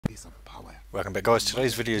Welcome back, guys.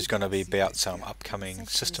 Today's video is going to be about some upcoming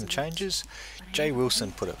system changes. Jay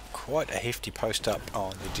Wilson put quite a hefty post up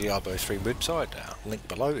on the Diablo 3 website, link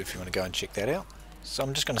below if you want to go and check that out. So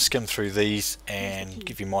I'm just going to skim through these and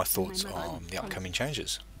give you my thoughts on the upcoming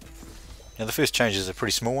changes. Now the first change is a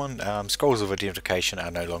pretty small one. Scrolls of identification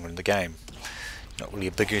are no longer in the game. Not really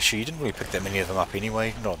a big issue, you didn't really pick that many of them up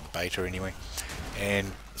anyway, not in the beta anyway.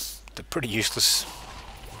 And they're pretty useless.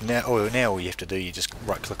 Now all you have to do, you just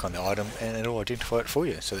right click on the item and it'll identify it for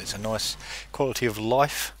you. So that's a nice quality of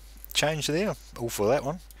life change there, all for that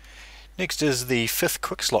one. Next is the 5th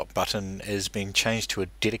quick slot button is being changed to a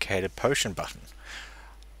dedicated potion button.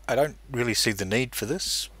 I don't really see the need for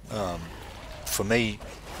this. For me,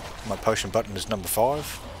 my potion button is number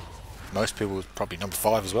 5. Most people probably number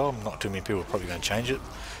 5 as well. Not too many people are probably going to change it.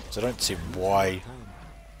 So I don't see why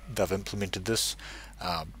they've implemented this.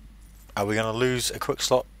 Are we going to lose a quick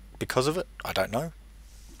slot because of it? I don't know.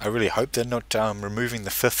 I really hope they're not removing the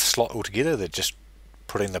 5th slot altogether. They're just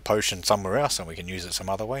putting the potion somewhere else and we can use it some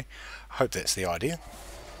other way. I hope that's the idea.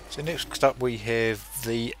 So next up we have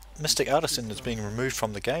the Mystic Artisan that's being removed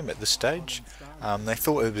from the game at this stage. They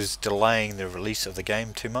thought it was delaying the release of the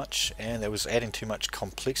game too much and it was adding too much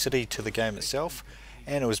complexity to the game itself,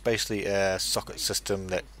 and it was basically a socket system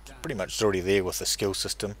that pretty much is already there with the skill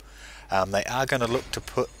system. They are going to look to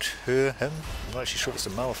put him, I'm not actually sure if it's a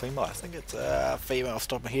male or female, I think it's a female off the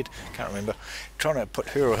top of my head, can't remember, trying to put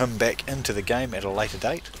her or him back into the game at a later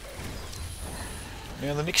date.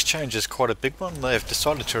 Now the next change is quite a big one. They've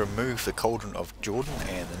decided to remove the Cauldron of Jordan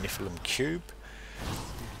and the Nephilim Cube.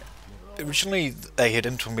 Originally they had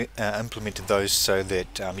implemented those so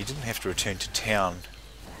that you didn't have to return to town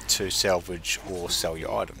to salvage or sell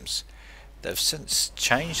your items. They've since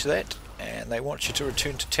changed that and they want you to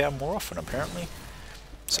return to town more often apparently.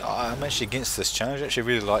 So I'm actually against this change. I actually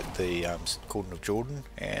really like the Cauldron of Jordan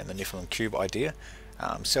and the Nephilim Cube idea.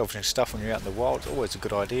 Salvaging stuff when you're out in the wild is always a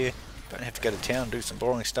good idea. Don't have to go to town and do some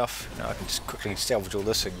boring stuff. You know, I can just quickly salvage all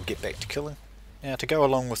this and get back to killing. Now to go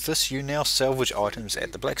along with this, you now salvage items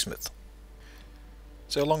at the blacksmith.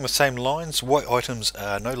 So along the same lines, white items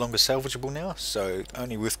are no longer salvageable now, so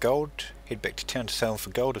only with gold. Head back to town to sell them for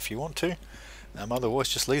gold if you want to. Otherwise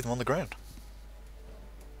just leave them on the ground.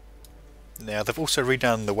 Now they've also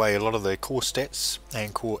redone the way a lot of the core stats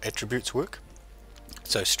and core attributes work.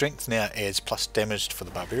 So strength now adds plus damage for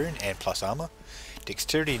the barbarian and plus armor.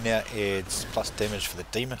 Dexterity now adds plus damage for the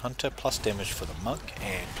demon hunter, plus damage for the monk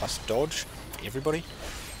and plus dodge for everybody.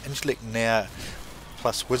 Intellect now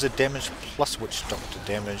plus wizard damage, plus witch doctor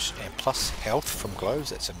damage and plus health from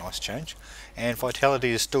gloves, that's a nice change. And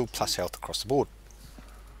vitality is still plus health across the board.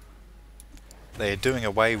 They are doing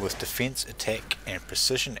away with defense, attack and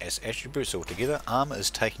precision as attributes altogether. Armor is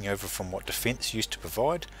taking over from what defense used to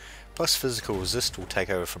provide, plus physical resist will take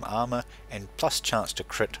over from armor, and plus chance to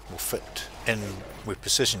crit will fit in where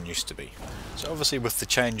precision used to be. So obviously with the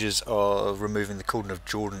changes of removing the Cauldron of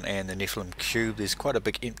Jordan and the Nephilim Cube, there's quite a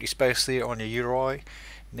big empty space there on your UI.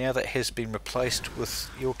 Now that has been replaced with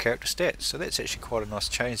your character stats, so that's actually quite a nice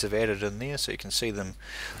change they've added in there, so you can see them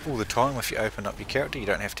all the time. If you open up your character, you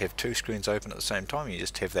don't have to have 2 screens open at the same time, you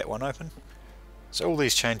just have that one open. So all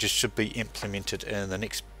these changes should be implemented in the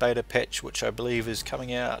next beta patch, which I believe is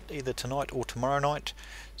coming out either tonight or tomorrow night.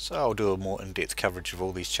 So I'll do a more in-depth coverage of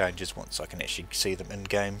all these changes once I can actually see them in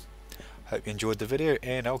game. Hope you enjoyed the video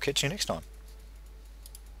and I'll catch you next time.